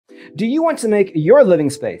Do you want to make your living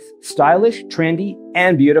space stylish, trendy,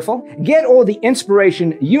 and beautiful? Get all the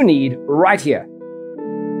inspiration you need right here.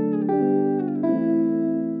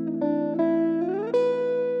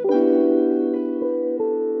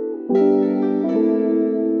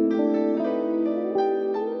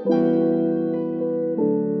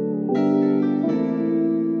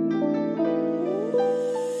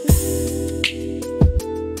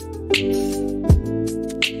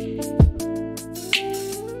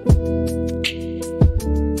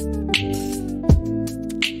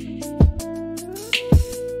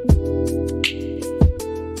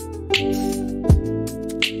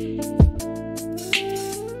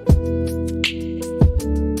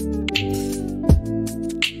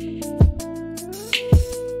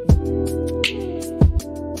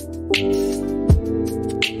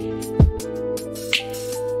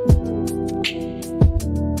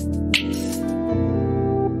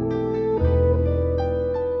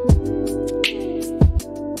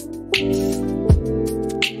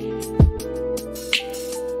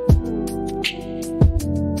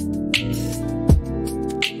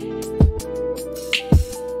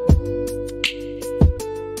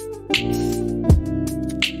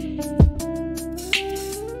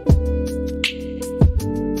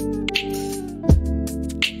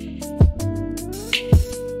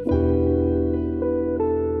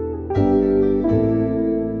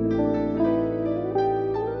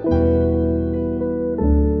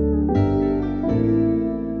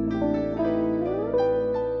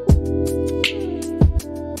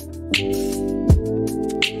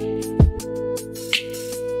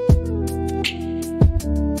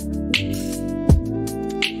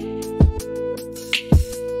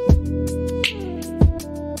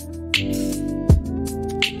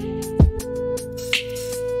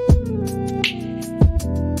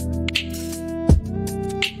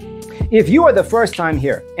 If you are the first time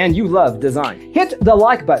here and you love design, hit the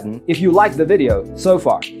like button if you like the video so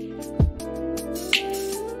far.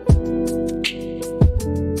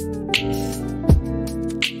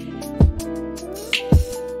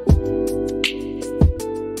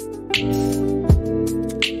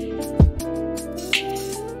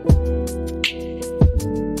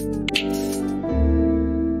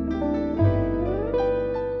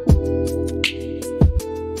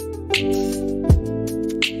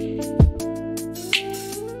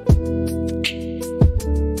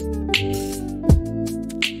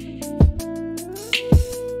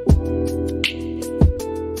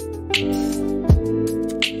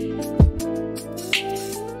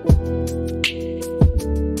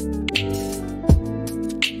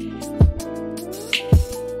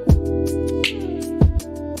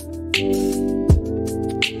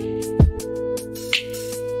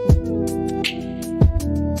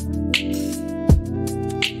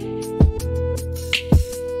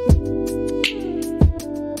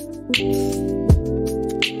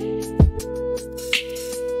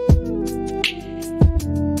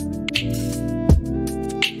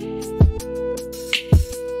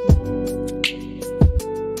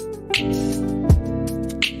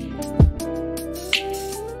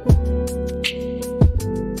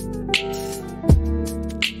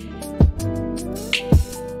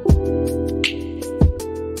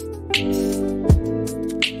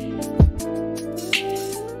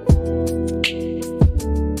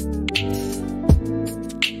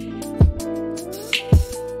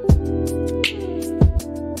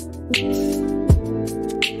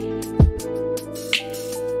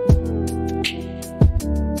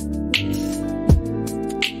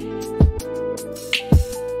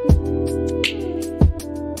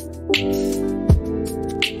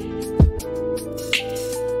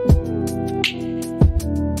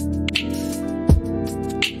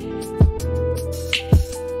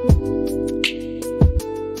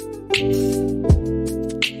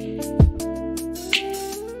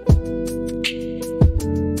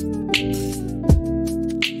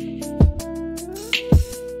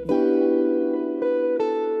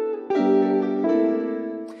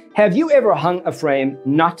 Have you ever hung a frame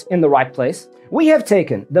not in the right place? We have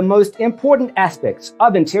taken the most important aspects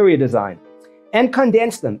of interior design and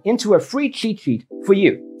condensed them into a free cheat sheet for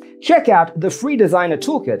you. Check out the free designer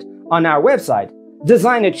toolkit on our website,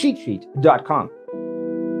 designercheatsheet.com.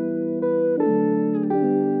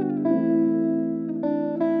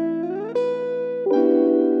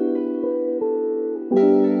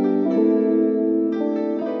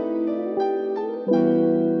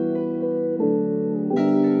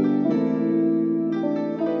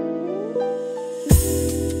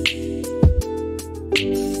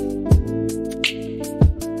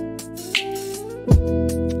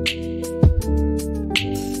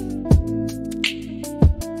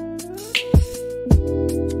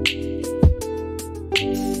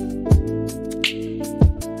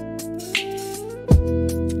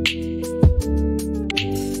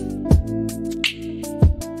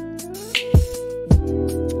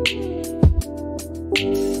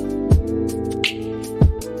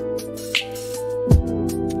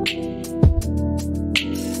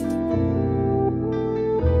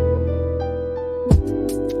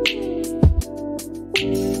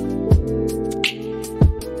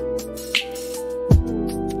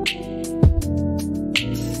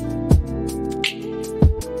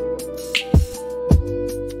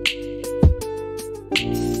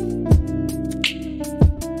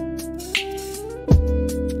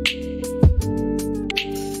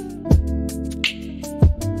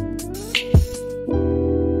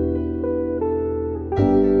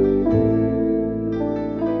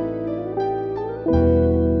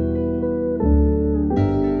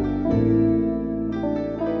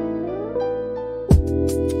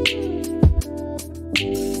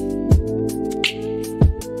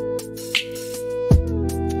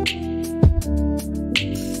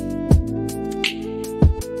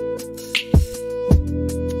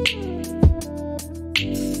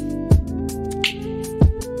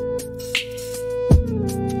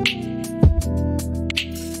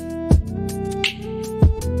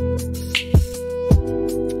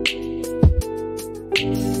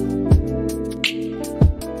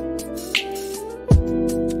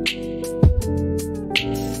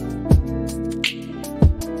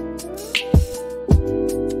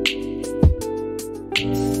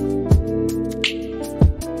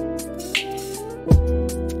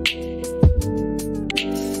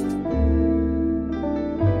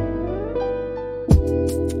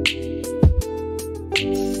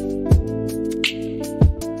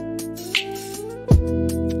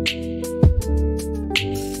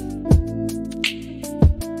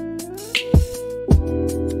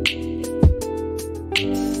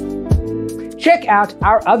 Check out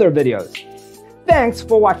our other videos. Thanks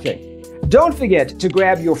for watching. Don't forget to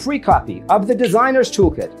grab your free copy of the Designer's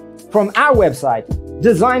Toolkit from our website,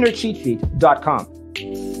 designercheatsheet.com.